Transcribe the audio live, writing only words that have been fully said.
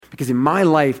Because in my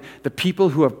life, the people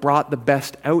who have brought the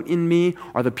best out in me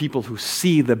are the people who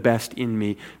see the best in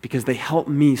me because they help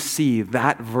me see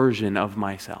that version of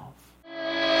myself.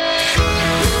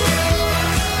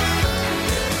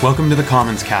 Welcome to the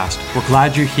Commons Cast. We're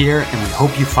glad you're here, and we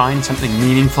hope you find something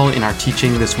meaningful in our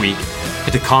teaching this week.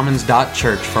 Head to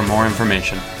commons.church for more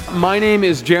information. My name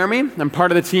is Jeremy. I'm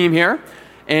part of the team here,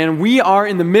 and we are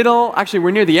in the middle, actually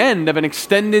we're near the end of an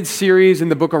extended series in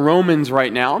the book of Romans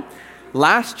right now.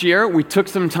 Last year, we took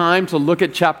some time to look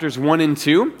at chapters 1 and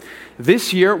 2.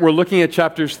 This year, we're looking at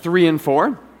chapters 3 and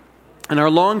 4, and our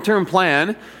long-term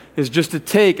plan is just to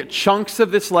take chunks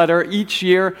of this letter each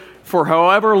year for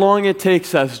however long it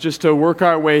takes us just to work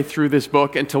our way through this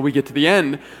book until we get to the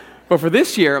end. But for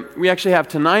this year, we actually have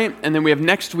tonight, and then we have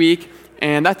next week,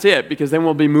 and that's it, because then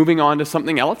we'll be moving on to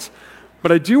something else.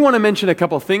 But I do want to mention a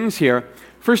couple things here.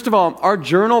 First of all, our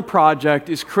journal project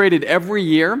is created every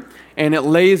year, and it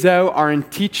lays out our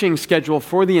teaching schedule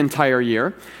for the entire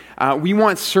year. We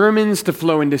want sermons to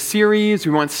flow into series.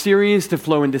 We want series to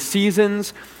flow into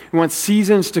seasons. We want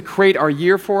seasons to create our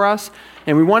year for us.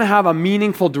 And we want to have a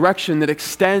meaningful direction that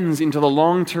extends into the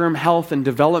long-term health and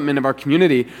development of our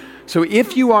community. So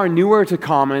if you are newer to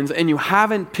Commons and you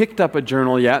haven't picked up a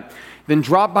journal yet, then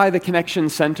drop by the Connection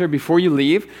Center before you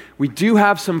leave. We do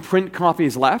have some print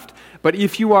copies left, but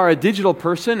if you are a digital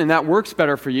person and that works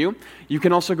better for you, you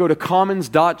can also go to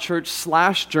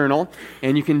commons.church/journal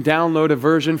and you can download a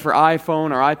version for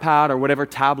iPhone or iPad or whatever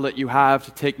tablet you have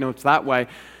to take notes that way.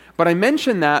 But I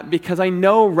mention that because I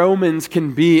know Romans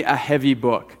can be a heavy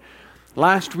book.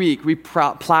 Last week, we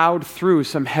plowed through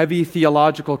some heavy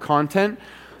theological content.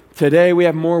 Today, we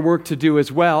have more work to do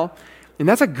as well. And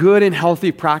that's a good and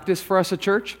healthy practice for us at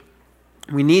church.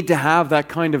 We need to have that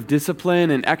kind of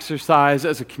discipline and exercise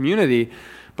as a community.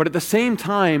 But at the same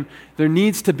time, there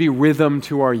needs to be rhythm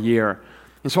to our year.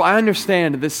 And so I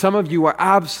understand that some of you are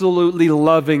absolutely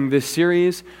loving this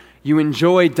series. You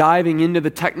enjoy diving into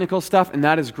the technical stuff, and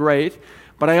that is great.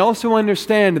 But I also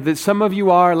understand that some of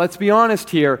you are, let's be honest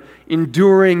here,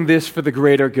 enduring this for the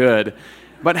greater good.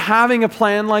 But having a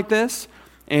plan like this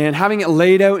and having it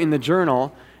laid out in the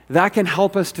journal, that can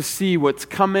help us to see what's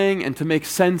coming and to make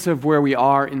sense of where we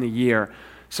are in the year.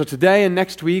 So today and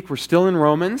next week, we're still in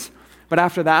Romans. But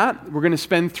after that, we're going to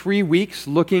spend 3 weeks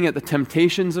looking at the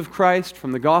temptations of Christ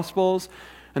from the Gospels.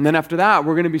 And then after that,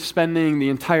 we're going to be spending the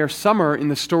entire summer in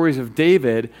the stories of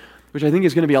David, which I think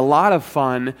is going to be a lot of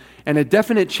fun and a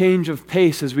definite change of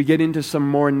pace as we get into some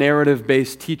more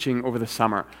narrative-based teaching over the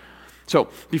summer. So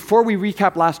before we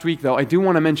recap last week, though, I do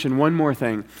want to mention one more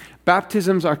thing.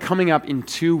 Baptisms are coming up in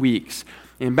 2 weeks.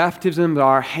 And baptisms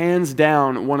are hands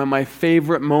down one of my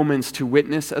favorite moments to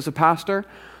witness as a pastor,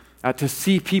 to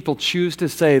see people choose to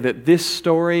say that this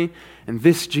story and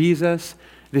this Jesus,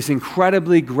 this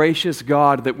incredibly gracious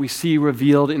God that we see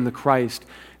revealed in the Christ,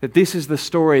 that this is the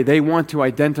story they want to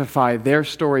identify their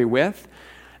story with.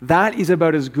 That is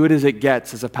about as good as it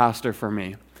gets as a pastor for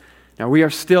me. Now, we are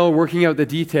still working out the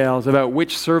details about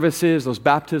which services those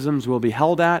baptisms will be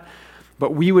held at,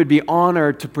 but we would be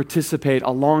honored to participate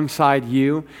alongside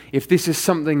you if this is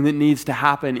something that needs to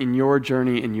happen in your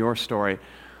journey, in your story.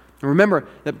 And remember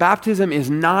that baptism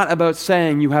is not about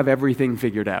saying you have everything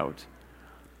figured out,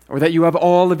 or that you have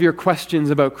all of your questions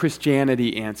about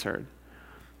Christianity answered.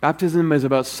 Baptism is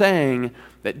about saying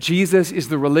that Jesus is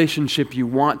the relationship you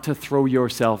want to throw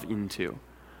yourself into.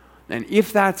 And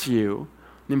if that's you,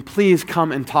 then please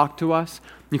come and talk to us.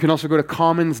 You can also go to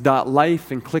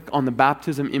commons.life and click on the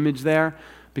baptism image there,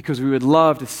 because we would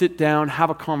love to sit down, have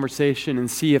a conversation,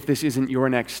 and see if this isn't your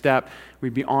next step.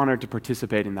 We'd be honored to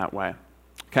participate in that way.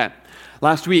 Okay,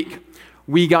 last week,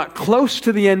 we got close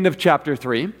to the end of chapter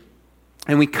 3,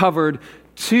 and we covered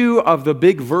 2 of the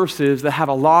big verses that have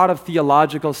a lot of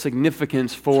theological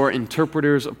significance for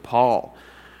interpreters of Paul.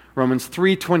 Romans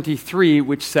 3:23,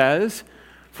 which says,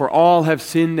 "For all have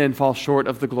sinned and fall short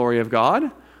of the glory of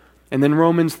God." And then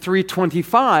Romans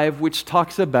 3:25, which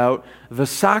talks about the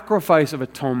sacrifice of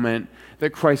atonement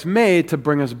that Christ made to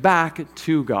bring us back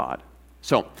to God.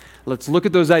 So let's look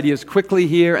at those ideas quickly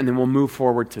here, and then we'll move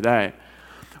forward today.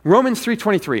 Romans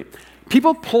 3:23.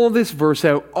 People pull this verse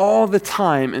out all the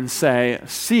time and say,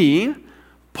 see,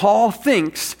 Paul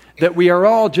thinks that we are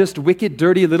all just wicked,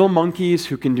 dirty little monkeys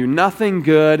who can do nothing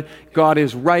good. God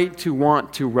is right to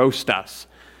want to roast us.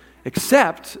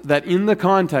 Except that in the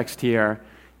context here,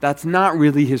 that's not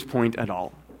really his point at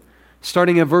all.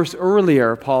 Starting a verse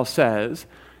earlier, Paul says,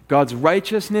 God's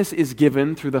righteousness is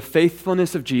given through the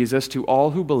faithfulness of Jesus to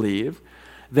all who believe.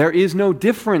 There is no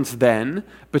difference then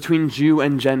between Jew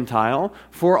and Gentile,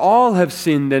 for all have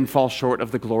sinned and fall short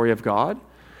of the glory of God.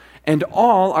 and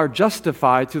all are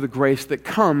justified through the grace that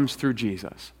comes through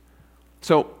Jesus.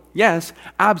 So, yes,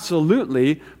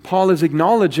 absolutely, Paul is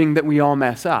acknowledging that we all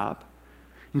mess up.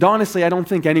 And honestly, I don't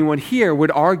think anyone here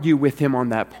would argue with him on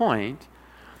that point.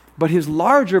 But his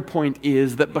larger point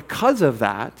is that because of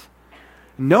that,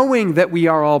 knowing that we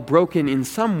are all broken in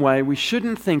some way, we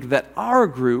shouldn't think that our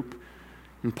group,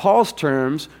 in Paul's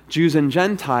terms, Jews and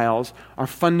Gentiles, are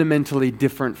fundamentally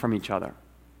different from each other.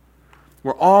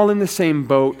 We're all in the same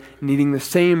boat, needing the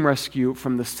same rescue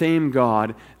from the same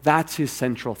God. That's his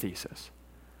central thesis.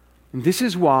 And this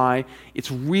is why it's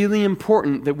really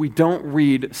important that we don't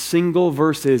read single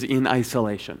verses in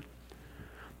isolation.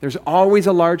 There's always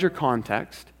a larger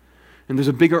context, and there's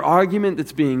a bigger argument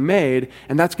that's being made,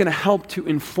 and that's going to help to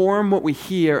inform what we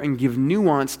hear and give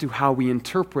nuance to how we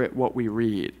interpret what we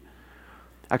read.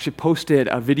 I actually posted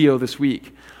a video this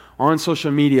week on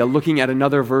social media looking at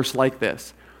another verse like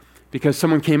this, because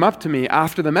someone came up to me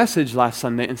after the message last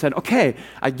Sunday and said, okay,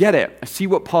 I get it. I see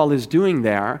what Paul is doing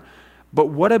there, but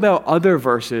what about other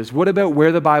verses? What about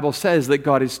where the Bible says that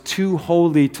God is too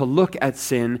holy to look at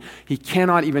sin? He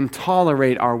cannot even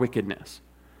tolerate our wickedness.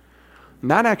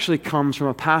 And that actually comes from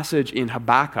a passage in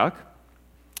Habakkuk.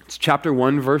 It's chapter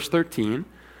 1, verse 13.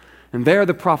 And there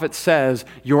the prophet says,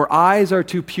 your eyes are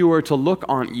too pure to look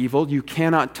on evil. You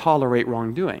cannot tolerate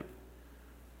wrongdoing.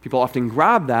 People often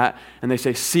grab that and they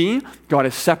say, see, God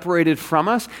is separated from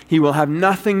us. He will have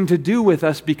nothing to do with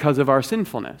us because of our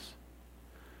sinfulness.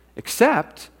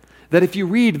 Except that if you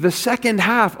read the second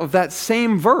half of that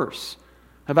same verse,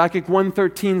 Habakkuk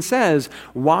 1:13 says,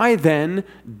 why then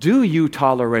do you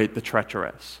tolerate the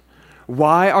treacherous?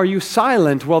 Why are you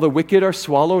silent while the wicked are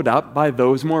swallowed up by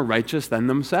those more righteous than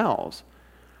themselves?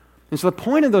 And so the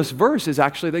point of this verse is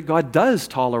actually that God does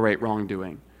tolerate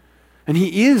wrongdoing. And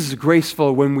he is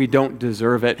graceful when we don't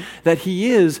deserve it, that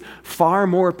he is far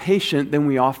more patient than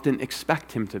we often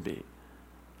expect him to be.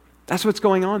 That's what's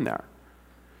going on there.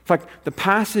 In fact, the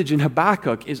passage in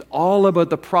Habakkuk is all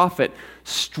about the prophet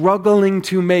struggling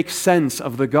to make sense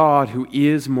of the God who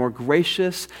is more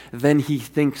gracious than he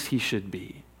thinks he should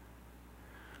be.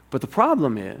 But the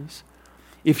problem is,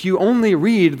 if you only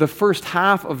read the first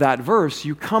half of that verse,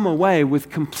 you come away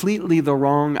with completely the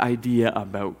wrong idea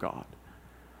about God.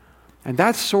 And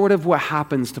that's sort of what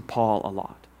happens to Paul a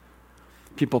lot.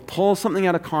 People pull something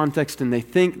out of context and they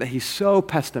think that he's so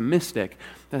pessimistic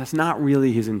that that's not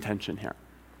really his intention here.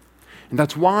 And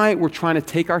that's why we're trying to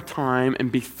take our time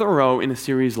and be thorough in a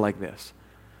series like this.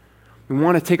 We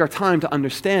want to take our time to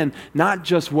understand not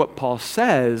just what Paul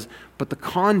says, but the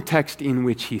context in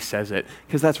which he says it,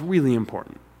 because that's really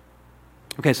important.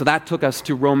 Okay, so that took us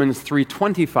to Romans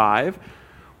 3:25,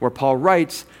 where Paul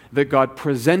writes that God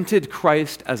presented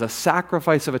Christ as a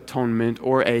sacrifice of atonement,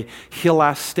 or a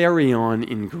hilasterion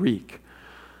in Greek.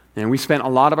 And we spent a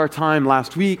lot of our time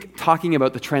last week talking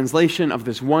about the translation of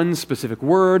this one specific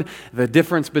word, the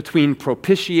difference between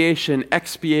propitiation,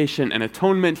 expiation, and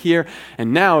atonement here.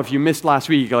 And now, if you missed last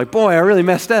week, you're like, boy, I really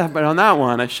messed up on that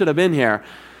one. I should have been here.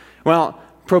 Well,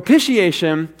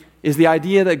 propitiation is the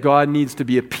idea that God needs to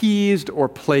be appeased or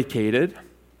placated.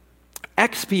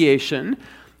 Expiation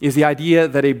is the idea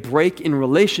that a break in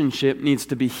relationship needs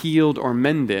to be healed or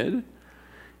mended.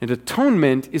 And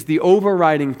atonement is the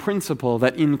overriding principle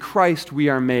that in Christ we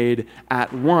are made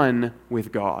at one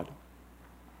with God.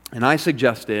 And I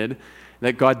suggested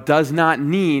that God does not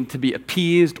need to be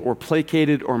appeased or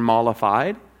placated or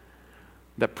mollified,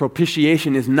 that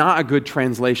propitiation is not a good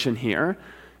translation here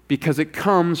because it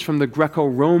comes from the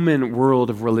Greco-Roman world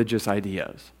of religious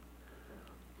ideas.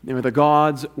 The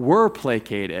gods were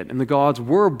placated and the gods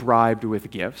were bribed with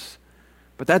gifts,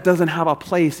 but that doesn't have a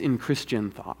place in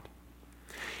Christian thought.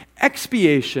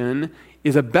 Expiation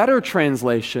is a better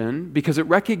translation because it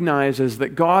recognizes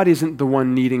that God isn't the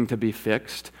one needing to be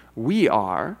fixed. We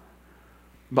are.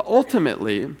 But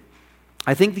ultimately,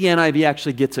 I think the NIV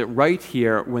actually gets it right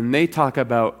here when they talk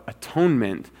about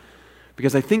atonement,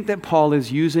 because I think that Paul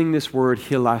is using this word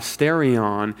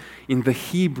hilasterion in the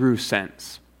Hebrew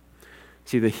sense.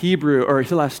 See, the Hebrew, or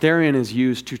hilasterion, is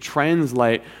used to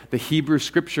translate the Hebrew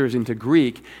scriptures into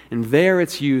Greek, and there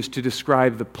it's used to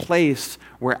describe the place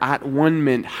where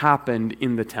at-one-ment happened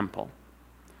in the temple.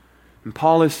 And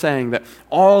Paul is saying that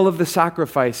all of the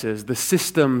sacrifices, the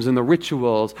systems and the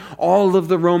rituals, all of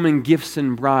the Roman gifts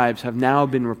and bribes have now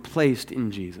been replaced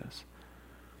in Jesus.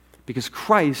 Because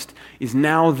Christ is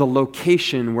now the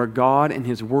location where God and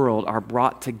his world are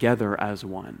brought together as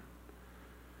one.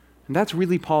 And that's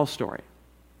really Paul's story.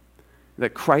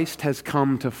 That Christ has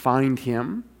come to find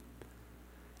him,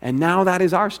 and now that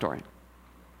is our story.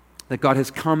 That God has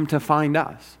come to find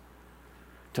us.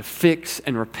 to fix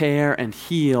and repair and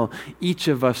heal each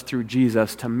of us through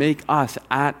Jesus, to make us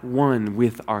at one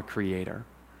with our Creator.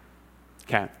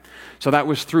 Okay, so that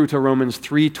was through to Romans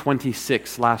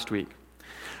 3:26 last week.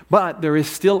 But there is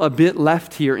still a bit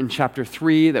left here in chapter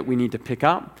 3 that we need to pick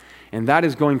up, and that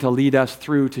is going to lead us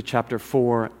through to chapter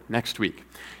 4 next week.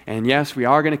 And yes, we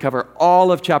are going to cover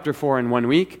all of chapter 4 in 1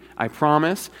 week, I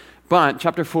promise, but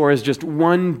chapter 4 is just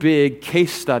one big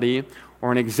case study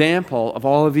or an example of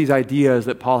all of these ideas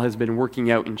that Paul has been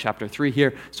working out in chapter 3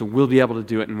 here, so we'll be able to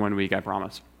do it in 1 week, I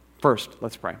promise. First,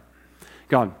 let's pray.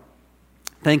 God,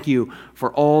 thank you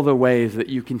for all the ways that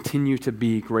you continue to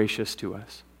be gracious to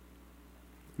us,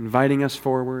 inviting us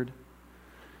forward,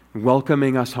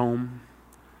 welcoming us home,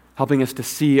 helping us to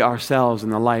see ourselves in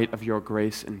the light of your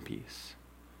grace and peace.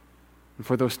 And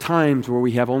for those times where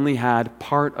we have only had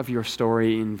part of your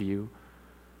story in view,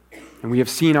 and we have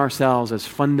seen ourselves as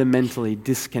fundamentally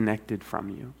disconnected from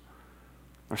you,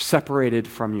 or separated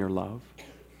from your love,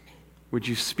 would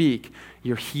you speak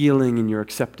your healing and your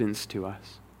acceptance to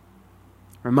us?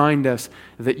 Remind us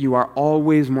that you are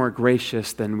always more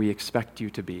gracious than we expect you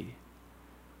to be,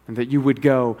 and that you would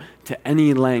go to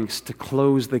any lengths to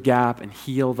close the gap and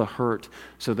heal the hurt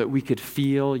so that we could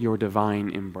feel your divine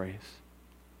embrace.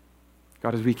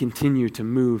 God, as we continue to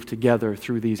move together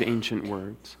through these ancient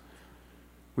words,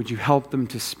 would you help them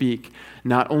to speak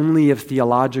not only of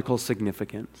theological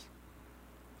significance,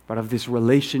 but of this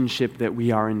relationship that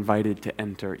we are invited to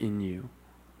enter in you.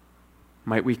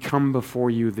 Might we come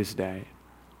before you this day,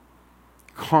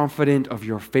 confident of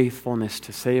your faithfulness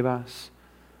to save us,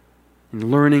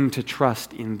 and learning to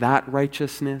trust in that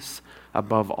righteousness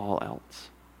above all else.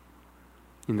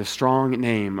 In the strong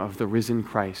name of the risen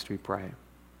Christ we pray.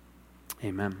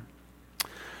 Amen.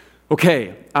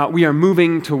 Okay, we are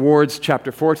moving towards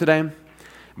chapter 4 today,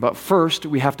 but first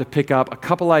we have to pick up a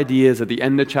couple ideas at the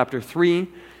end of chapter 3,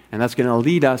 and that's going to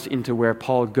lead us into where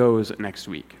Paul goes next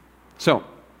week. So,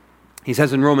 he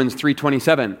says in Romans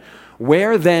 3:27,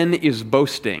 "Where then is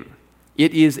boasting?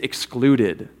 It is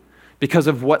excluded. Because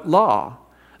of what law?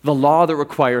 The law that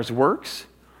requires works?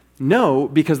 No,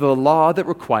 because of the law that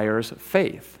requires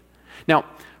faith." Now,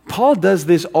 Paul does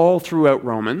this all throughout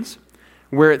Romans,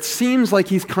 where it seems like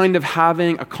he's kind of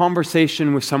having a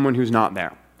conversation with someone who's not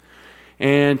there.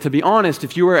 And to be honest,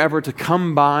 if you were ever to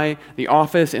come by the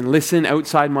office and listen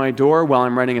outside my door while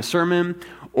I'm writing a sermon,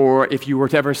 or if you were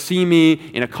to ever see me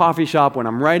in a coffee shop when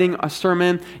I'm writing a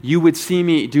sermon, you would see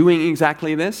me doing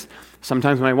exactly this.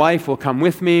 Sometimes my wife will come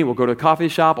with me, we'll go to a coffee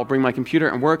shop, I'll bring my computer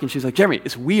and work, and she's like, "Jeremy,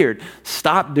 it's weird.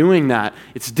 Stop doing that.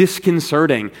 It's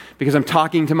disconcerting," because I'm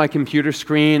talking to my computer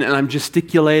screen and I'm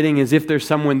gesticulating as if there's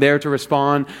someone there to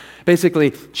respond.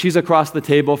 Basically, she's across the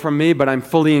table from me, but I'm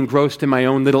fully engrossed in my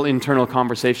own little internal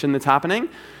conversation that's happening.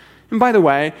 And by the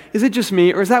way, is it just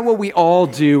me, or is that what we all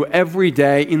do every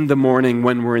day in the morning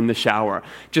when we're in the shower?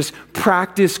 Just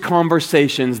practice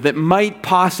conversations that might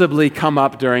possibly come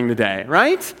up during the day,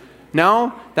 right?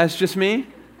 No? That's just me?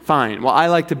 Fine. Well, I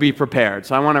like to be prepared,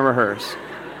 so I want to rehearse.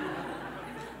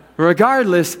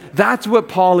 Regardless, that's what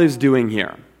Paul is doing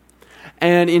here.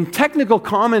 And in technical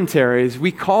commentaries,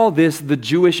 we call this the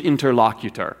Jewish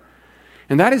interlocutor.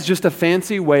 And that is just a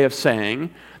fancy way of saying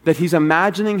that he's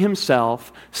imagining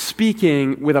himself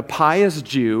speaking with a pious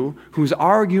Jew who's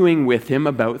arguing with him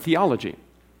about theology.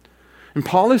 And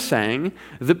Paul is saying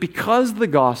that because the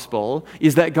gospel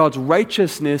is that God's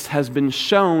righteousness has been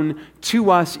shown to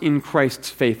us in Christ's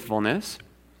faithfulness,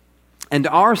 and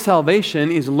our salvation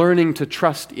is learning to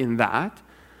trust in that,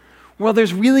 well,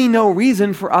 there's really no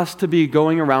reason for us to be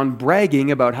going around bragging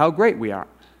about how great we are.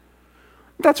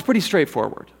 That's pretty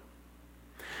straightforward.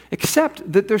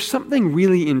 Except that there's something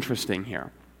really interesting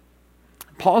here.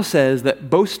 Paul says that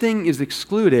boasting is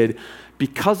excluded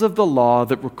because of the law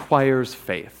that requires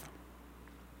faith.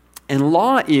 And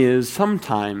law is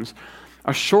sometimes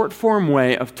a short-form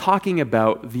way of talking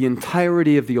about the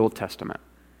entirety of the Old Testament.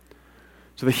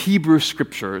 So the Hebrew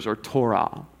Scriptures, or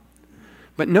Torah.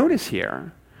 But notice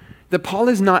here that Paul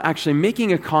is not actually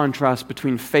making a contrast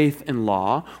between faith and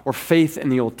law, or faith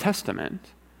and the Old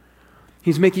Testament.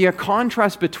 He's making a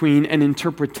contrast between an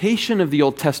interpretation of the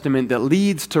Old Testament that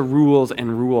leads to rules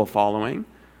and rule following,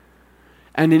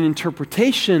 and an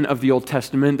interpretation of the Old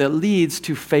Testament that leads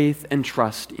to faith and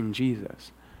trust in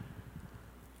Jesus.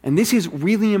 And this is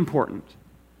really important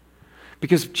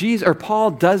because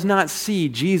Paul does not see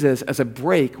Jesus as a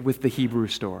break with the Hebrew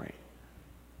story.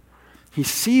 He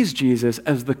sees Jesus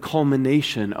as the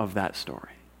culmination of that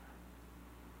story,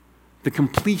 the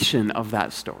completion of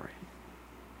that story.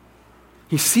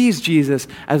 He sees Jesus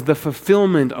as the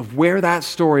fulfillment of where that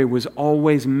story was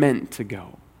always meant to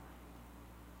go.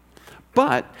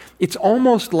 But it's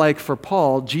almost like for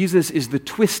Paul, Jesus is the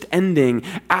twist ending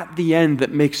at the end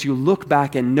that makes you look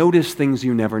back and notice things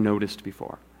you never noticed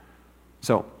before.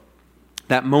 So,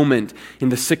 that moment in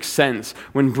The Sixth Sense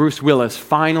when Bruce Willis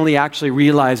finally actually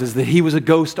realizes that he was a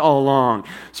ghost all along.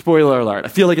 Spoiler alert. I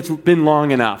feel like it's been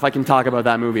long enough. I can talk about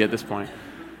that movie at this point.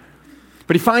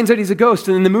 But he finds out he's a ghost,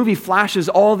 and then the movie flashes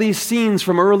all these scenes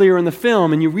from earlier in the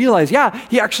film, and you realize, yeah,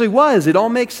 he actually was. It all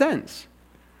makes sense.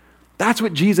 That's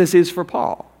what Jesus is for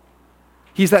Paul.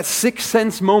 He's that sixth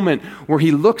sense moment where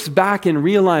he looks back and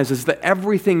realizes that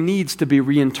everything needs to be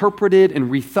reinterpreted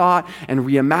and rethought and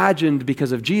reimagined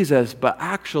because of Jesus, but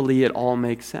actually it all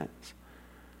makes sense.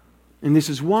 And this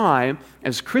is why,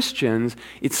 as Christians,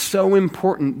 it's so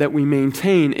important that we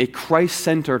maintain a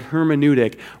Christ-centered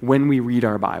hermeneutic when we read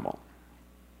our Bible.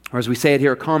 Or as we say it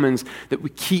here at Commons, that we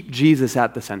keep Jesus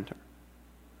at the center.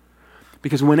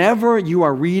 Because whenever you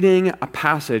are reading a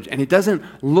passage and it doesn't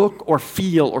look or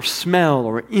feel or smell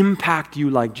or impact you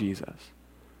like Jesus,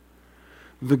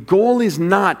 the goal is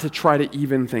not to try to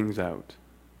even things out.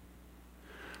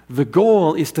 The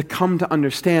goal is to come to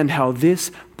understand how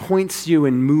this points you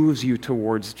and moves you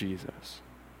towards Jesus.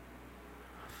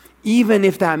 Even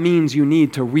if that means you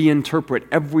need to reinterpret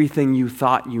everything you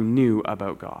thought you knew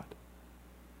about God.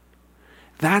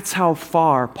 That's how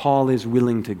far Paul is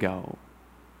willing to go,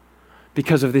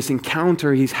 because of this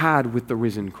encounter he's had with the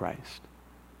risen Christ.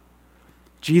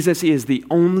 Jesus is the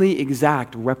only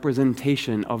exact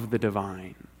representation of the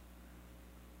divine.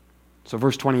 So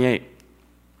verse 28,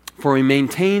 for we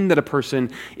maintain that a person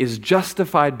is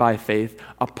justified by faith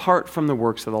apart from the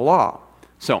works of the law.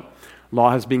 So,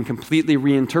 law has been completely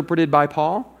reinterpreted by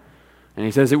Paul, and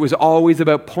he says it was always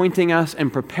about pointing us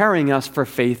and preparing us for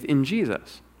faith in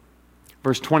Jesus.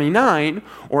 Verse 29,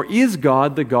 or is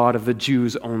God the God of the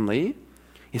Jews only?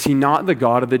 Is he not the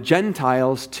God of the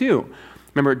Gentiles too?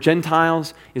 Remember,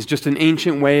 Gentiles is just an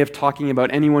ancient way of talking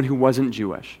about anyone who wasn't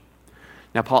Jewish.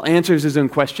 Now, Paul answers his own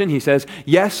question. He says,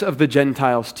 yes, of the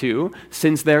Gentiles too,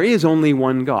 since there is only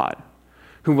one God,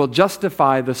 who will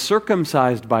justify the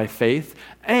circumcised by faith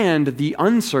and the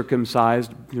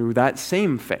uncircumcised through that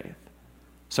same faith.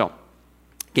 So,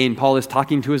 again, Paul is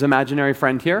talking to his imaginary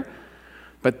friend here,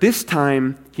 but this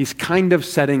time he's kind of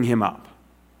setting him up.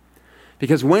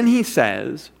 Because when he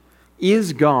says,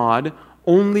 is God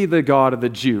only the God of the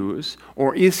Jews,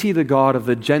 or is he the God of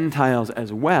the Gentiles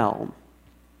as well?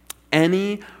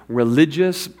 Any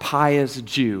religious, pious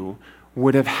Jew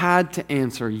would have had to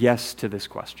answer yes to this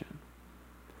question.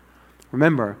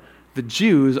 Remember, the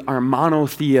Jews are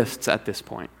monotheists at this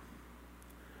point.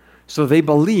 So they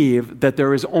believe that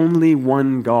there is only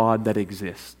one God that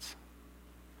exists.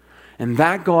 And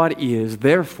that God is,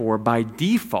 therefore, by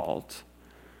default,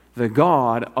 the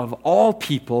God of all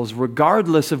peoples,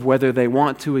 regardless of whether they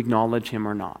want to acknowledge him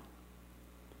or not.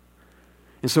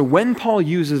 And so when Paul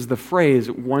uses the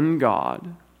phrase, one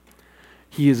God,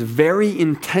 he is very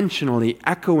intentionally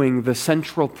echoing the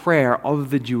central prayer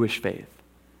of the Jewish faith.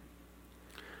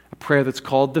 A prayer that's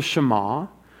called the Shema,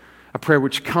 a prayer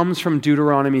which comes from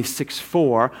Deuteronomy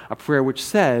 6:4, a prayer which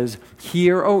says,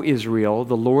 hear, O Israel,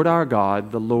 the Lord our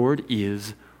God, the Lord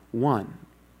is one.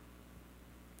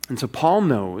 And so Paul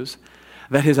knows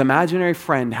that his imaginary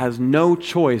friend has no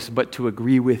choice but to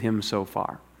agree with him so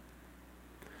far.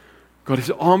 God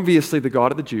is obviously the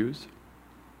God of the Jews.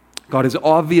 God is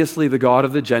obviously the God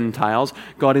of the Gentiles.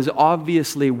 God is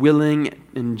obviously willing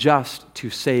and just to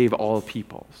save all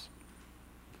peoples.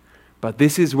 But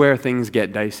this is where things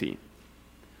get dicey.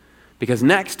 Because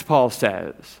next Paul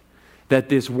says that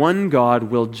this one God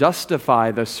will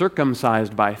justify the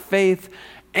circumcised by faith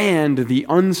and the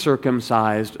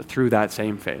uncircumcised through that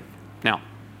same faith. Now,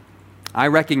 I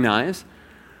recognize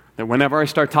that whenever I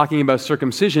start talking about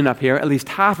circumcision up here, at least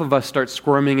half of us start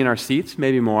squirming in our seats,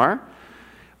 maybe more.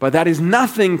 But that is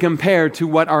nothing compared to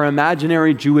what our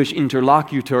imaginary Jewish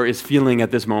interlocutor is feeling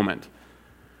at this moment.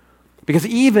 Because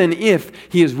even if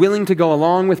he is willing to go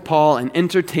along with Paul and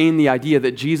entertain the idea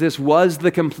that Jesus was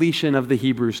the completion of the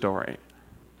Hebrew story,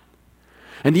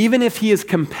 and even if he is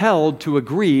compelled to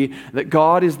agree that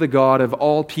God is the God of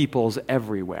all peoples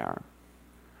everywhere,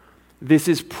 this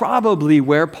is probably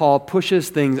where Paul pushes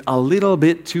things a little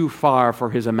bit too far for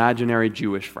his imaginary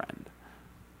Jewish friend.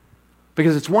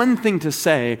 Because it's one thing to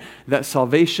say that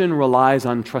salvation relies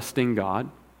on trusting God,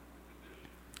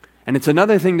 and it's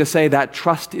another thing to say that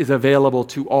trust is available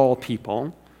to all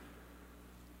people,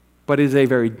 but it is a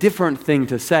very different thing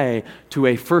to say to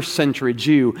a first century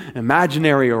Jew,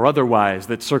 imaginary or otherwise,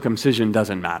 that circumcision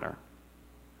doesn't matter.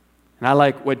 And I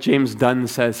like what James Dunn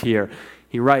says here.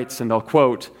 He writes, and I'll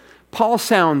quote, Paul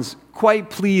sounds quite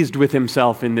pleased with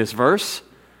himself in this verse,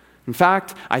 In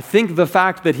fact, I think the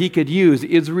fact that he could use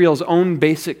Israel's own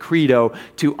basic credo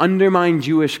to undermine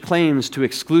Jewish claims to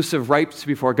exclusive rights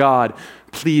before God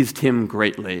pleased him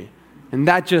greatly. And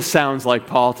that just sounds like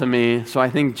Paul to me, so I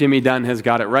think Jimmy Dunn has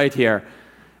got it right here.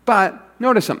 But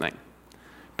notice something.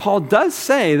 Paul does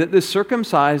say that the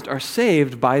circumcised are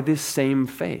saved by this same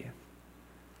faith.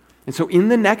 And so in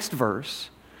the next verse,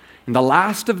 in the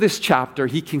last of this chapter,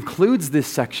 he concludes this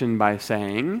section by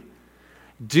saying,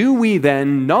 do we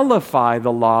then nullify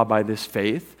the law by this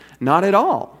faith? Not at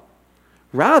all.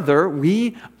 Rather,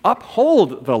 we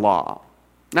uphold the law.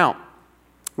 Now,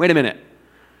 wait a minute.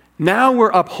 Now we're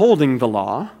upholding the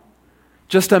law.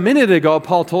 Just a minute ago,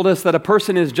 Paul told us that a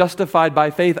person is justified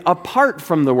by faith apart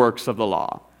from the works of the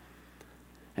law.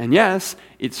 And yes,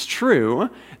 it's true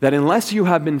that unless you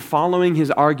have been following his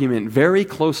argument very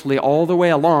closely all the way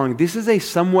along, this is a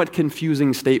somewhat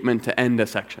confusing statement to end a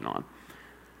section on.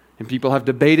 And people have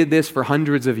debated this for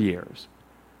hundreds of years.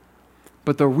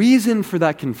 But the reason for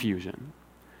that confusion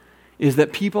is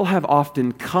that people have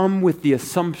often come with the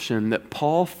assumption that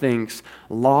Paul thinks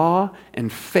law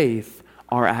and faith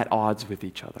are at odds with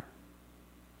each other.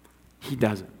 He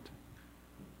doesn't.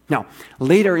 Now,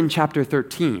 later in chapter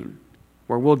 13,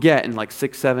 where we'll get in like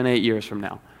 6, 7, 8 years from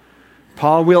now,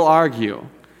 Paul will argue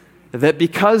that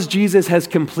because Jesus has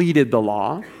completed the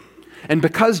law, and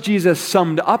because Jesus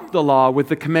summed up the law with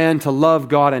the command to love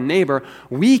God and neighbor,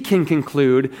 we can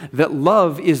conclude that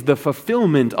love is the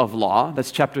fulfillment of law.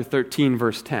 That's chapter 13,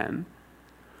 verse 10.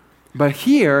 But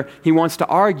here, he wants to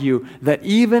argue that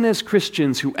even as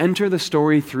Christians who enter the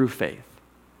story through faith,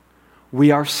 we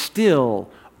are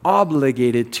still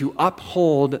obligated to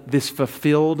uphold this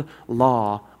fulfilled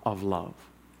law of love.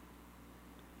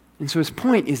 And so his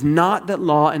point is not that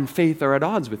law and faith are at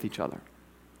odds with each other.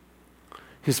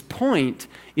 His point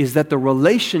is that the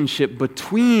relationship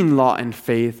between law and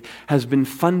faith has been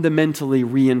fundamentally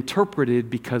reinterpreted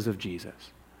because of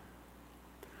Jesus.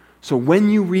 So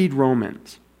when you read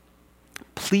Romans,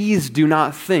 please do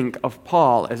not think of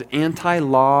Paul as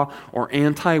anti-law or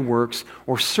anti-works,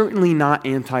 or certainly not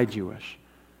anti-Jewish.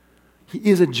 He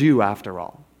is a Jew after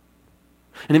all.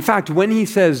 And in fact, when he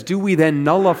says, do we then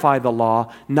nullify the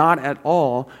law? Not at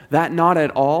all. That not at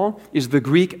all is the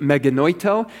Greek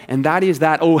meganoito, and that is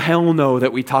that oh hell no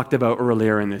that we talked about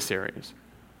earlier in this series.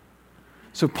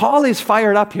 So Paul is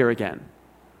fired up here again.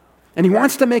 And he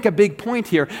wants to make a big point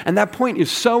here, and that point is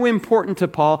so important to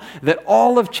Paul that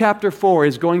all of chapter 4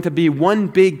 is going to be one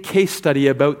big case study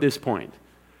about this point.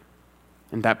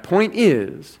 And that point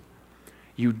is,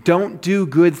 you don't do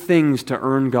good things to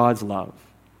earn God's love.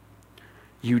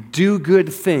 You do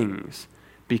good things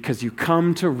because you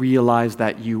come to realize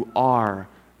that you are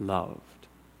loved.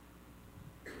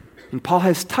 And Paul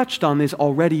has touched on this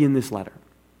already in this letter.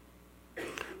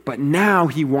 But now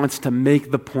he wants to make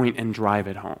the point and drive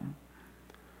it home.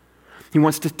 He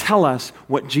wants to tell us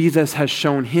what Jesus has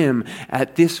shown him,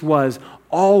 that this was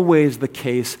always the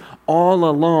case all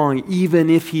along, even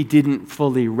if he didn't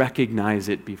fully recognize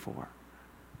it before.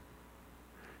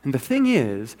 And the thing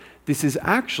is, this is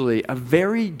actually a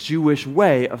very Jewish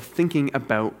way of thinking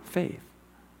about faith.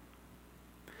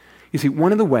 You see,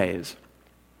 one of the ways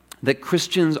that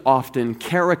Christians often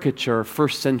caricature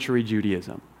first century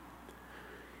Judaism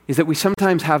is that we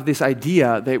sometimes have this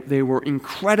idea that they were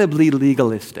incredibly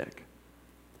legalistic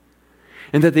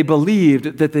and that they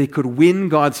believed that they could win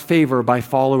God's favor by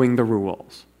following the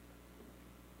rules,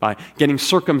 by getting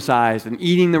circumcised and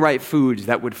eating the right foods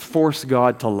that would force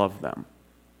God to love them.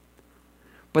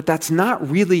 But that's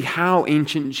not really how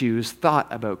ancient Jews thought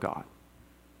about God.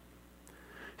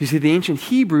 You see, the ancient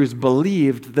Hebrews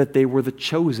believed that they were the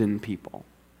chosen people.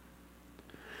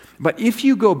 But if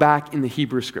you go back in the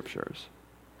Hebrew scriptures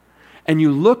and you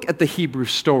look at the Hebrew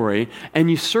story and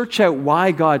you search out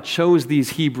why God chose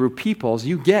these Hebrew peoples,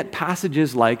 you get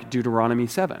passages like Deuteronomy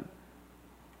 7.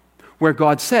 Where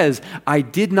God says, I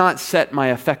did not set my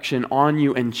affection on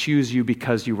you and choose you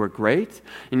because you were great.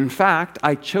 In fact,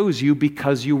 I chose you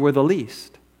because you were the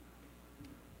least.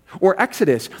 Or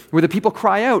Exodus, where the people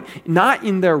cry out, not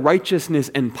in their righteousness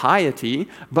and piety,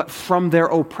 but from their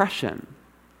oppression.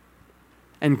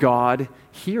 And God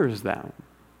hears them.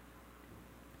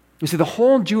 You see, the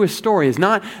whole Jewish story is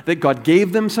not that God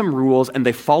gave them some rules and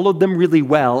they followed them really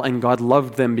well and God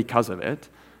loved them because of it.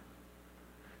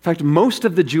 In fact, most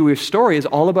of the Jewish story is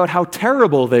all about how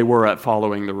terrible they were at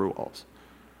following the rules.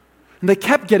 And they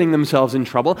kept getting themselves in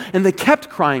trouble, and they kept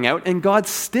crying out, and God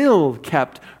still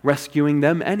kept rescuing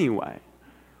them anyway.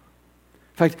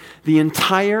 In fact, the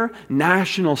entire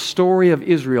national story of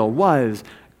Israel was,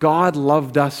 God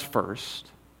loved us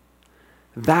first.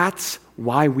 That's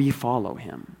why we follow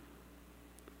him.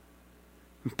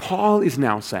 And Paul is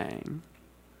now saying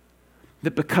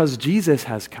that because Jesus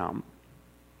has come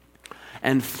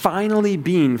and finally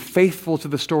being faithful to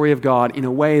the story of God in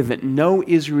a way that no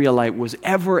Israelite was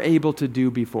ever able to do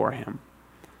before him,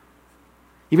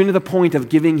 even to the point of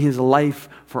giving his life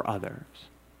for others,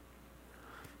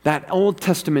 that Old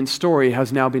Testament story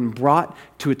has now been brought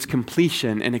to its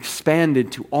completion and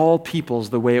expanded to all peoples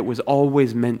the way it was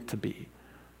always meant to be.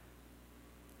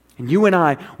 And you and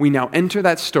I, we now enter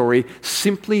that story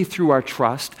simply through our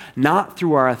trust, not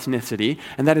through our ethnicity,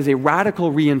 and that is a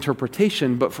radical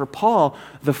reinterpretation, but for Paul,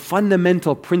 the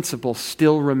fundamental principle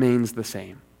still remains the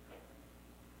same.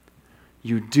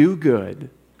 You do good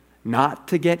not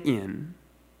to get in,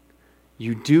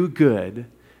 you do good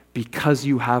because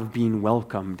you have been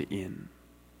welcomed in.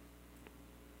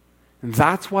 And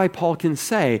that's why Paul can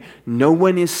say, no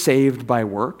one is saved by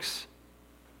works.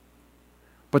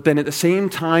 But then at the same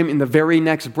time, in the very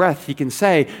next breath, he can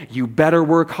say, you better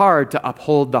work hard to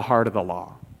uphold the heart of the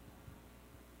law.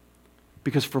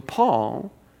 Because for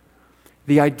Paul,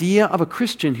 the idea of a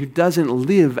Christian who doesn't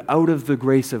live out of the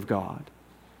grace of God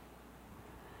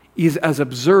is as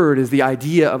absurd as the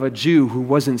idea of a Jew who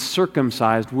wasn't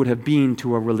circumcised would have been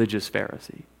to a religious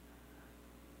Pharisee.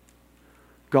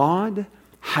 God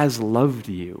has loved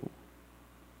you.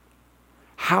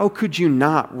 How could you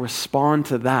not respond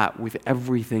to that with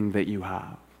everything that you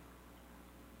have?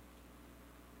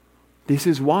 This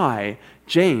is why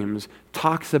James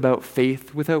talks about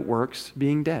faith without works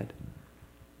being dead.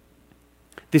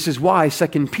 This is why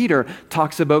 2 Peter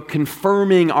talks about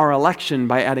confirming our election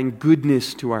by adding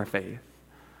goodness to our faith.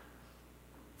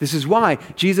 This is why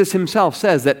Jesus himself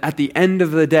says that at the end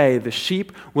of the day, the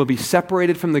sheep will be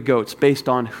separated from the goats based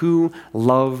on who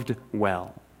loved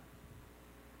well.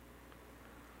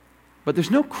 But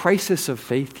there's no crisis of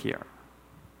faith here.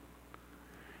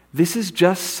 This is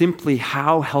just simply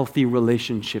how healthy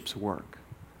relationships work.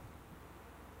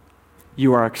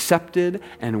 You are accepted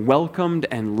and welcomed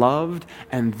and loved,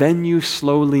 and then you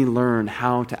slowly learn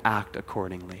how to act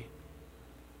accordingly.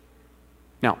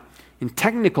 Now, in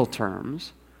technical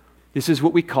terms, this is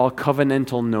what we call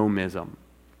covenantal nomism.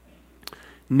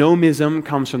 Nomism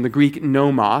comes from the Greek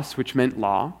nomos, which meant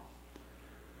law.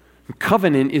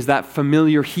 Covenant is that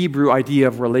familiar Hebrew idea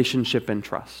of relationship and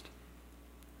trust.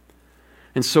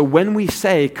 And so when we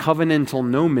say covenantal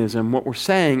nomism, what we're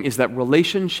saying is that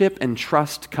relationship and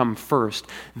trust come first.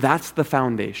 That's the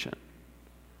foundation.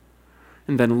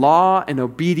 And then law and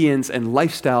obedience and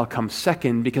lifestyle come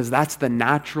second because that's the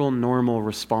natural, normal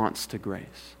response to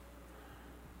grace.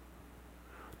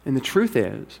 And the truth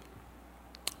is,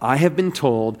 I have been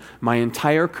told my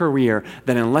entire career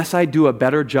that unless I do a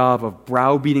better job of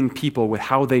browbeating people with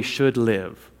how they should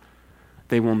live,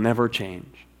 they will never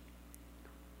change.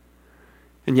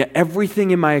 And yet everything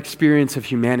in my experience of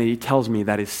humanity tells me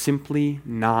that is simply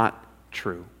not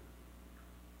true.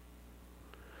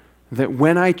 That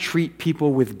when I treat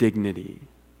people with dignity,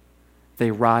 they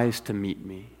rise to meet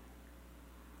me.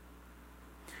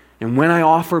 And when I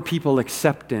offer people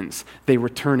acceptance, they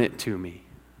return it to me.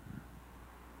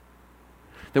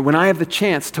 That when I have the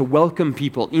chance to welcome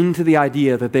people into the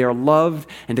idea that they are loved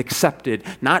and accepted,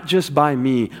 not just by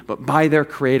me, but by their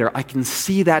Creator, I can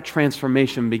see that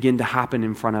transformation begin to happen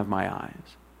in front of my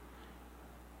eyes.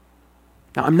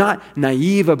 Now, I'm not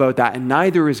naive about that, and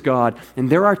neither is God. And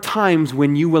there are times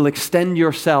when you will extend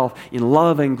yourself in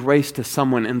love and grace to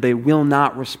someone, and they will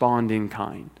not respond in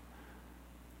kind.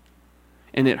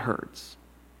 And it hurts.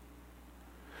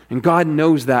 And God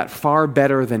knows that far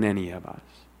better than any of us.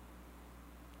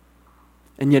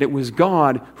 And yet it was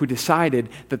God who decided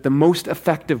that the most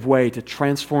effective way to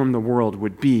transform the world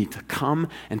would be to come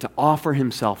and to offer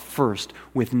himself first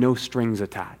with no strings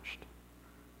attached.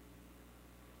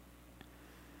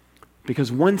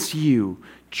 Because once you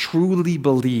truly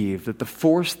believe that the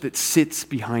force that sits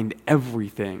behind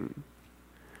everything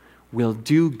will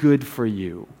do good for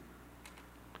you,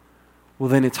 well,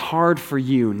 then it's hard for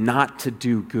you not to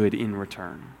do good in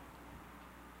return.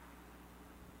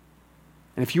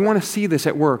 And if you want to see this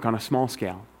at work on a small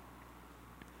scale,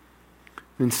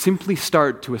 then simply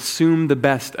start to assume the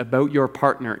best about your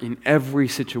partner in every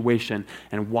situation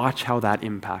and watch how that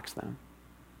impacts them.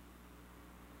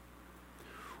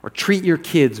 Or treat your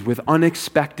kids with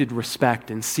unexpected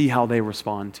respect and see how they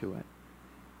respond to it.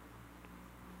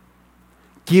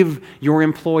 Give your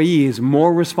employees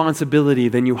more responsibility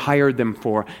than you hired them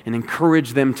for and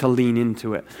encourage them to lean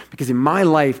into it. Because in my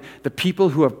life, the people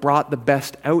who have brought the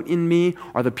best out in me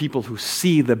are the people who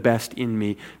see the best in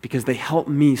me because they help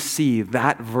me see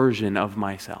that version of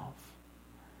myself.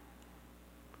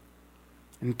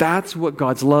 And that's what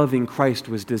God's love in Christ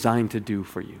was designed to do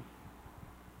for you.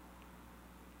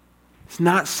 It's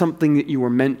not something that you were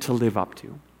meant to live up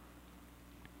to.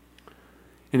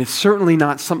 And it's certainly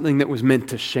not something that was meant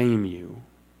to shame you.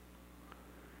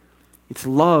 It's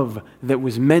love that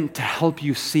was meant to help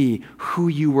you see who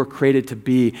you were created to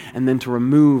be, and then to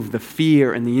remove the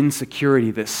fear and the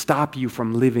insecurity that stop you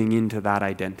from living into that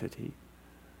identity.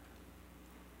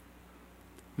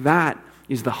 That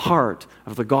is the heart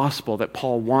of the gospel that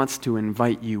Paul wants to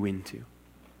invite you into.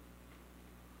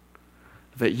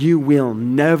 That you will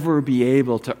never be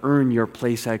able to earn your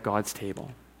place at God's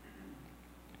table.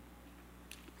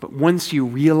 But once you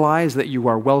realize that you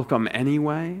are welcome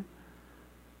anyway,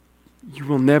 you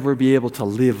will never be able to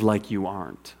live like you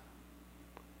aren't.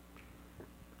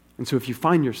 And so if you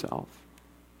find yourself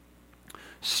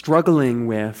struggling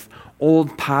with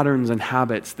old patterns and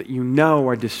habits that you know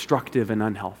are destructive and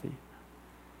unhealthy,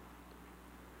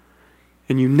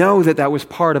 and you know that that was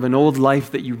part of an old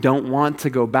life that you don't want to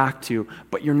go back to,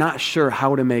 but you're not sure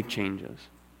how to make changes.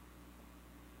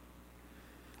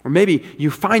 Or maybe you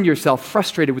find yourself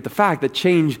frustrated with the fact that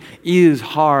change is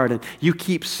hard, and you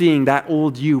keep seeing that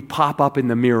old you pop up in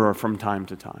the mirror from time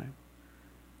to time.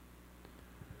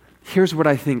 Here's what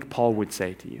I think Paul would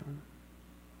say to you.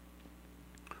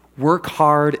 Work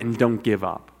hard and don't give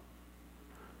up.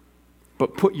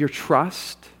 But put your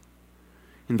trust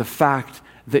in the fact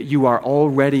that you are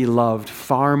already loved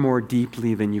far more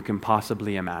deeply than you can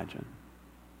possibly imagine.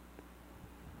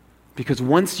 Because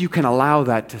once you can allow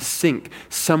that to sink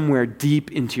somewhere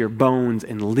deep into your bones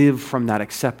and live from that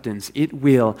acceptance, it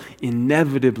will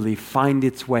inevitably find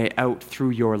its way out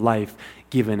through your life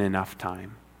given enough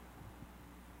time.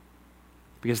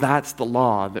 Because that's the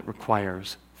law that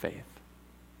requires faith.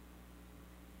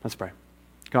 Let's pray.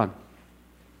 God,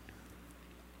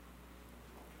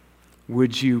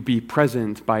 would you be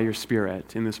present by your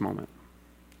Spirit in this moment,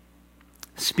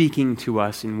 speaking to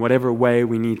us in whatever way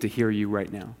we need to hear you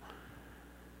right now?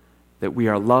 That we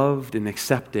are loved and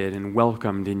accepted and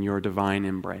welcomed in your divine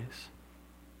embrace.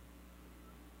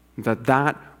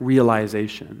 That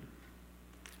realization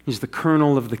is the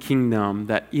kernel of the kingdom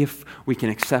that, if we can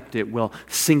accept it, will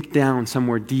sink down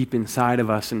somewhere deep inside of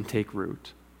us and take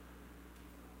root.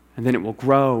 And then it will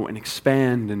grow and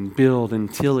expand and build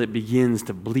until it begins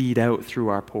to bleed out through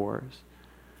our pores.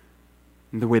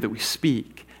 In the way that we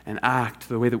speak and act,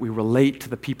 the way that we relate to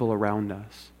the people around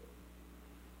us.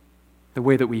 The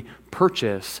way that we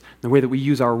purchase, the way that we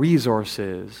use our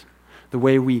resources, the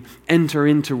way we enter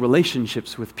into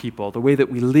relationships with people, the way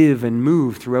that we live and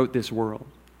move throughout this world.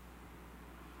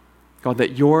 God,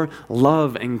 that your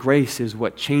love and grace is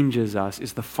what changes us,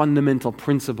 is the fundamental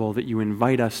principle that you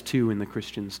invite us to in the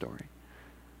Christian story.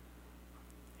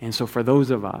 And so for those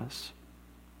of us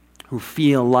who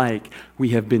feel like we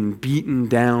have been beaten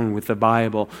down with the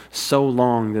Bible so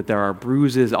long that there are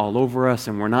bruises all over us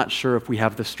and we're not sure if we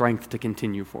have the strength to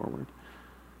continue forward,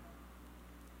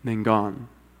 then God,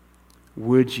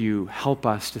 would you help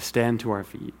us to stand to our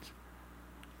feet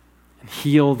and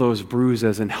heal those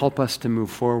bruises and help us to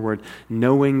move forward,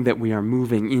 knowing that we are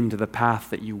moving into the path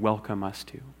that you welcome us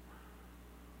to.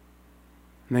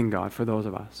 And then God, for those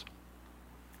of us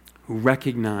who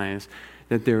recognize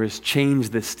that there is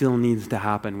change that still needs to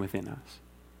happen within us,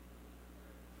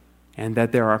 and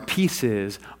that there are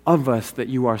pieces of us that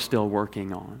you are still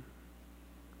working on.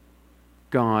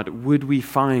 God, would we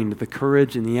find the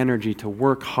courage and the energy to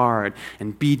work hard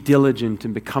and be diligent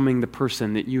in becoming the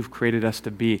person that you've created us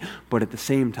to be, but at the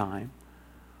same time,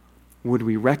 would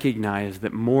we recognize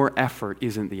that more effort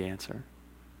isn't the answer?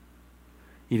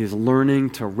 It is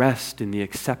learning to rest in the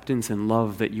acceptance and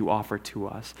love that you offer to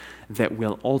us that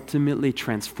will ultimately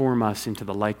transform us into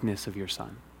the likeness of your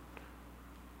Son.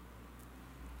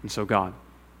 And so, God,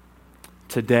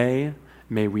 today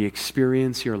may we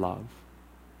experience your love,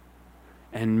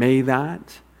 and may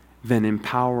that then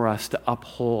empower us to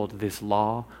uphold this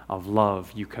law of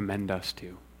love you commend us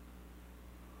to.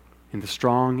 In the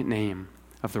strong name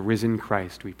of the risen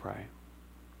Christ we pray.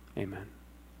 Amen.